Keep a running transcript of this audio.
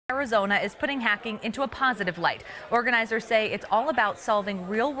Arizona is putting hacking into a positive light. Organizers say it's all about solving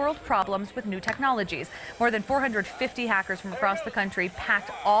real-world problems with new technologies. More than 450 hackers from across the country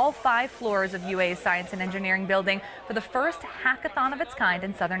packed all 5 floors of UA's Science and Engineering building for the first hackathon of its kind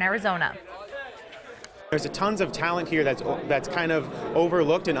in southern Arizona. There's tons of talent here that's kind of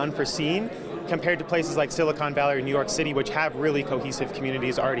overlooked and unforeseen compared to places like Silicon Valley or New York City, which have really cohesive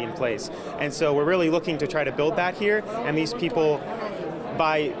communities already in place. And so we're really looking to try to build that here, and these people,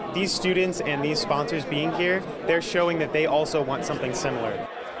 by these students and these sponsors being here, they're showing that they also want something similar.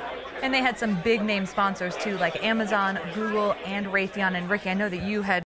 And they had some big name sponsors too, like Amazon, Google, and Raytheon. And Ricky, I know that you had